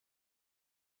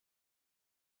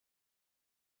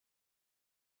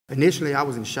Initially, I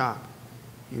was in shock,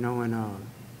 and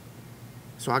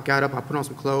so I got up, I put on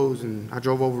some clothes, and I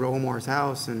drove over to Omar's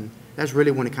house, and that's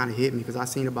really when it kind of hit me, because I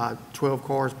seen about 12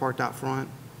 cars parked out front.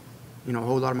 A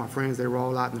whole lot of my friends, they were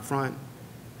all out in the front,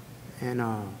 and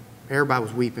everybody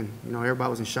was weeping. Everybody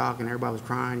was in shock, and everybody was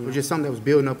crying. It was just something that was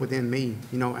building up within me,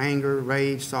 anger,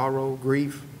 rage, sorrow,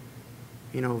 grief,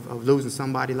 of losing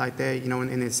somebody like that, and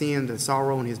then seeing the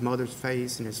sorrow in his mother's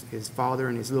face, and his father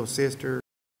and his little sister.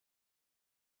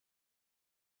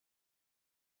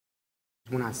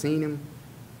 When I seen him,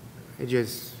 I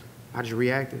just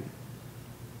reacted.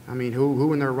 I mean,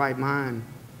 who in their right mind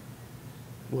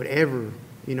would ever,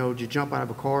 just jump out of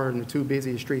a car in the two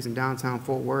busiest streets in downtown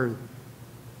Fort Worth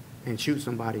and shoot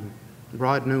somebody,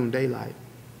 broad noon, daylight,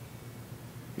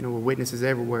 with witnesses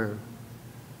everywhere.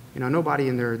 Nobody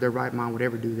in their right mind would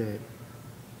ever do that.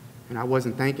 And I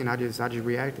wasn't thinking, I just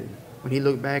reacted. When he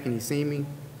looked back and he seen me,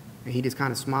 and he just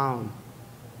kind of smiled.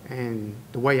 And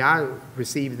the way I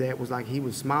received that was like he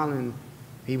was smiling.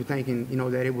 He was thinking,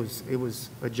 that it was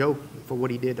a joke for what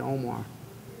he did to Omar.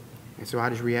 And so I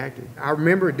just reacted. I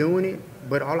remember doing it,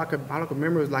 but all I could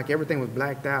remember was like everything was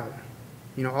blacked out.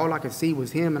 All I could see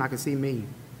was him, and I could see me.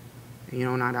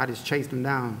 And I just chased him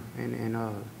down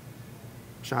and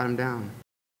shot him down.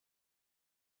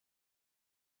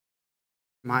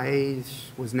 My age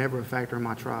was never a factor in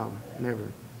my trial,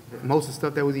 never. Most of the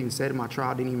stuff that was even said in my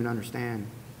trial I didn't even understand.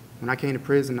 When I came to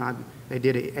prison, they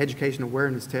did an education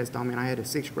awareness test on me, and I had a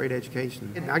 6th grade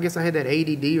education. I guess I had that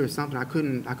ADD or something. I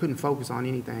couldn't focus on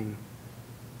anything.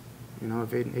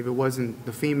 If it wasn't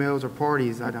the females or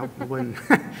parties, I wouldn't.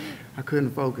 I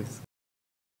couldn't focus.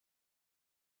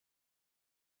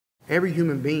 Every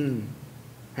human being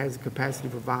has the capacity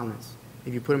for violence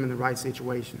if you put them in the right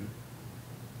situation.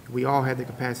 We all have the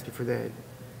capacity for that,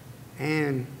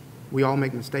 and we all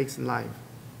make mistakes in life.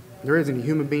 There isn't a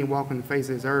human being walking the face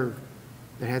of this earth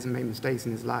that hasn't made mistakes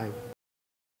in his life.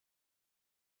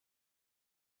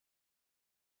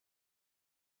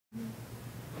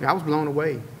 Yeah, I was blown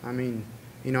away. I mean,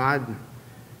 I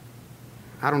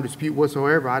don't dispute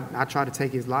whatsoever. I tried to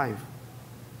take his life.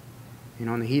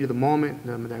 In the heat of the moment,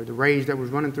 the rage that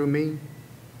was running through me,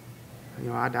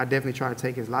 I definitely tried to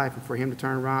take his life. And for him to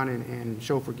turn around and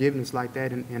show forgiveness like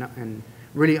that and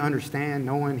really understand,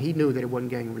 knowing he knew that it wasn't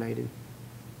gang related.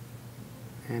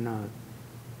 And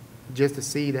just to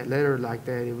see that letter like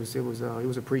that, it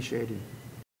was appreciated.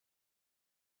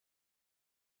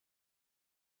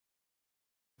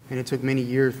 And it took many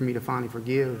years for me to finally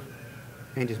forgive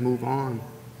and just move on.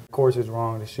 Of course, it's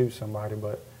wrong to shoot somebody,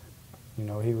 but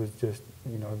he was just,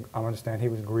 I understand he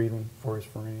was grieving for his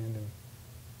friend, and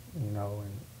and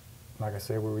like I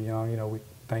said, we were young. We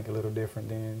think a little different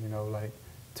then. Like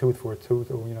tooth for a tooth,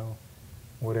 or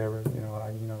whatever.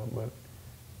 But.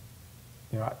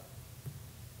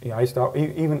 I used to,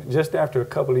 even just after a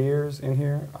couple of years in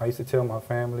here, I used to tell my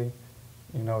family,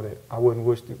 that I wouldn't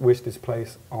wish this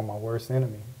place on my worst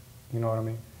enemy. You know what I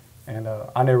mean? And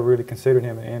I never really considered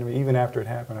him an enemy. Even after it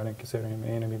happened, I didn't consider him an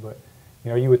enemy. But,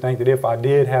 you would think that if I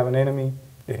did have an enemy,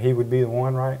 that he would be the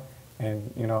one, right?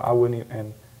 And, I wouldn't,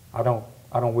 and I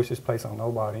don't wish this place on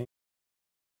nobody.